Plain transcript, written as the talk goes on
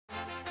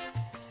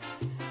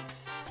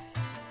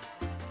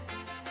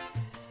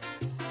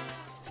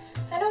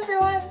Hello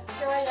everyone!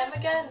 Here I am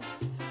again!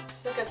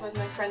 Look at what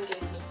my friend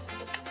gave me.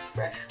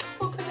 Fresh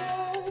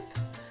coconut!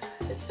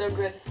 It's so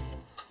good.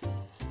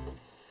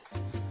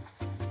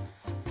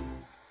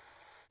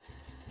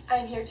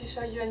 I'm here to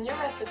show you a new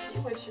recipe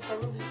which you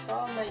probably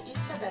saw on my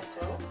Easter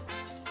bento.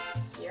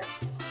 Here.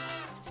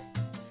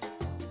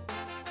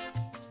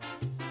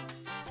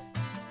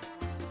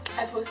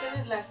 I posted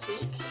it last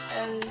week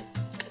and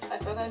I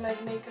thought I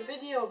might make a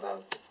video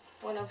about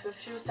one of the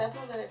few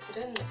staples that I put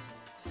in there.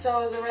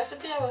 So the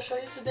recipe I will show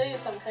you today is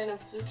some kind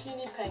of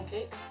zucchini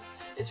pancake.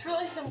 It's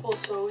really simple,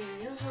 so you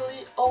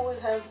usually always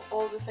have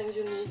all the things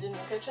you need in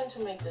your kitchen to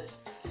make this.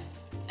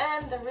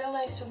 And they're real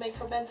nice to make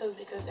for bentos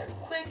because they're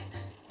quick,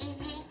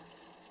 easy,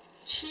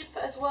 cheap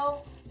as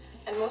well,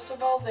 and most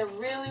of all they're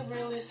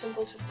really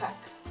simple to pack.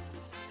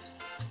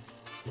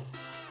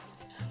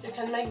 You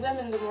can make them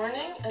in the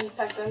morning and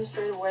pack them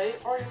straight away,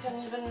 or you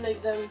can even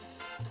make them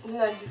the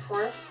night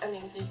before,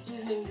 the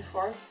evening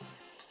before.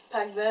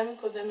 Pack them,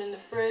 put them in the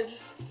fridge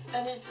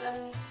and eat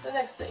them the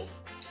next day.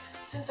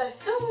 Since I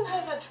still don't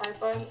have a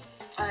tripod,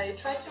 I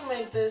tried to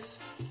make this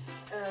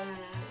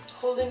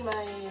holding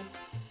my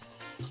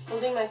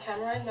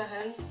camera in my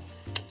hands.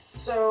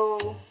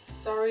 So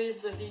sorry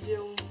if the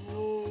video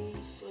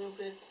moves a little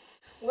bit.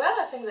 Well,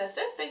 I think that's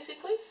it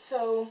basically,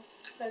 so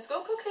let's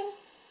go cooking.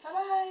 Bye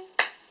bye!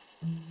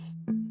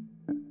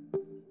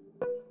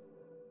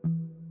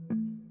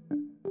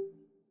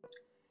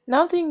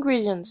 Now the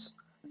ingredients.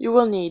 You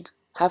will need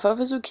half of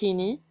a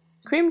zucchini,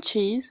 cream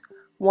cheese,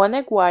 1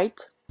 egg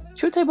white,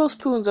 2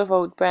 tablespoons of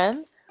oat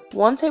bran,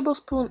 1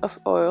 tablespoon of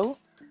oil,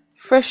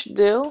 fresh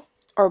dill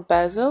or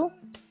basil,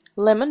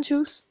 lemon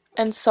juice,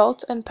 and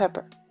salt and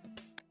pepper.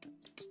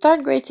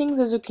 Start grating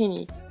the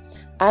zucchini.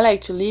 I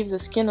like to leave the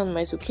skin on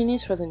my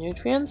zucchinis for the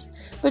nutrients,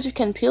 but you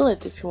can peel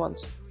it if you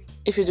want.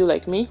 If you do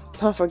like me,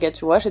 don't forget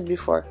to wash it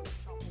before.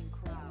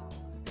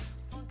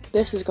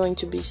 This is going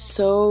to be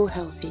so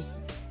healthy.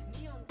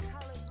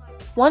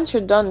 Once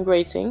you're done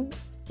grating,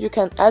 you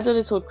can add a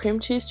little cream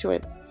cheese to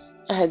it.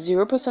 I had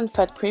 0%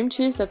 fat cream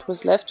cheese that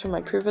was left from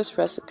my previous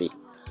recipe.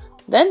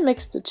 Then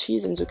mix the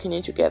cheese and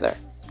zucchini together.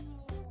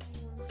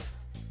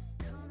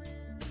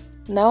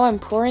 Now I'm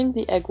pouring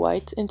the egg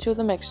white into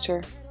the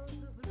mixture.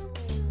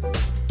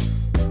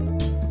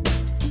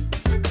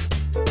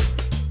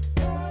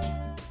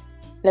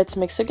 Let's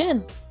mix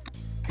again.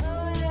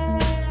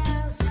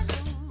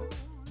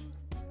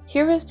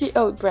 Here is the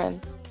oat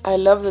bran. I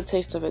love the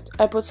taste of it.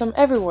 I put some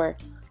everywhere.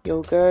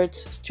 Yogurt,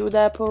 stewed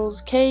apples,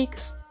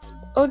 cakes.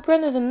 Oat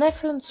bran is an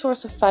excellent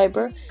source of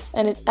fiber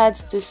and it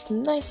adds this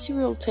nice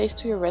cereal taste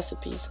to your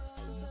recipes.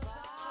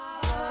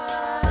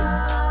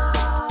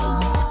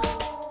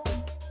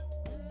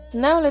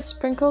 Now let's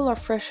sprinkle our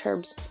fresh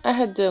herbs. I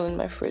had dill in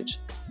my fridge.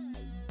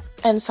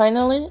 And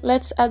finally,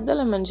 let's add the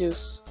lemon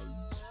juice.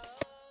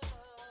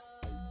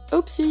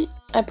 Oopsie!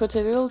 I put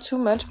a little too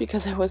much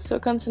because I was so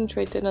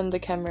concentrated on the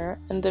camera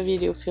and the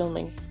video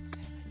filming.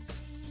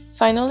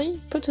 Finally,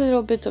 put a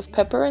little bit of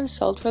pepper and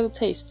salt for the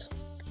taste.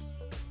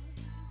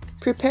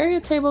 Prepare a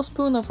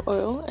tablespoon of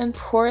oil and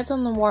pour it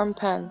on a warm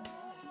pan.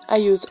 I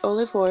use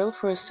olive oil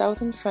for a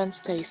southern France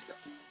taste.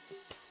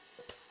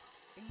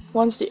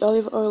 Once the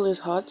olive oil is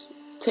hot,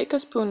 take a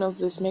spoon of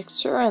this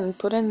mixture and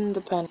put it in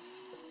the pan.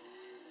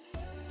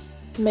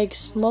 Make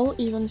small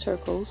even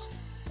circles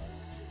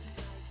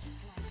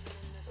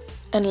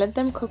and let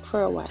them cook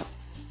for a while.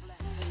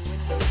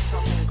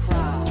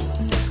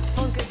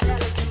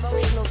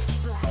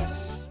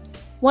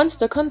 Once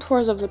the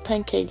contours of the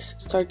pancakes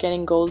start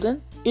getting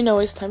golden, you know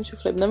it's time to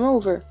flip them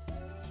over.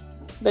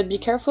 But be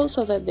careful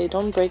so that they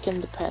don't break in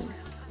the pan.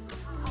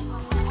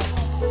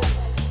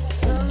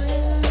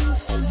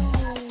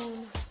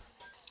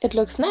 It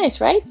looks nice,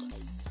 right?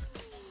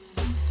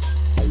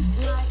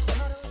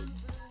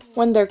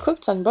 When they're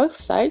cooked on both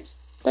sides,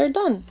 they're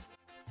done.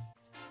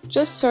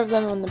 Just serve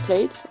them on the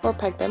plates or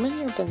pack them in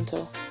your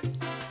bento.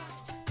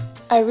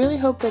 I really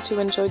hope that you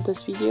enjoyed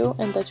this video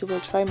and that you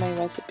will try my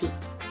recipe.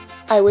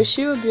 I wish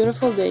you a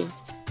beautiful day.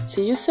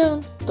 See you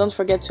soon! Don't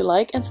forget to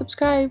like and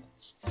subscribe!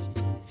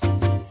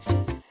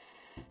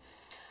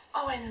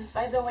 Oh, and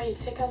by the way,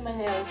 check out my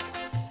nails.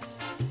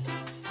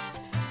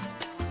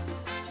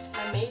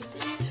 I made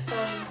these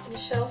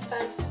from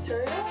Phan's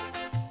tutorial.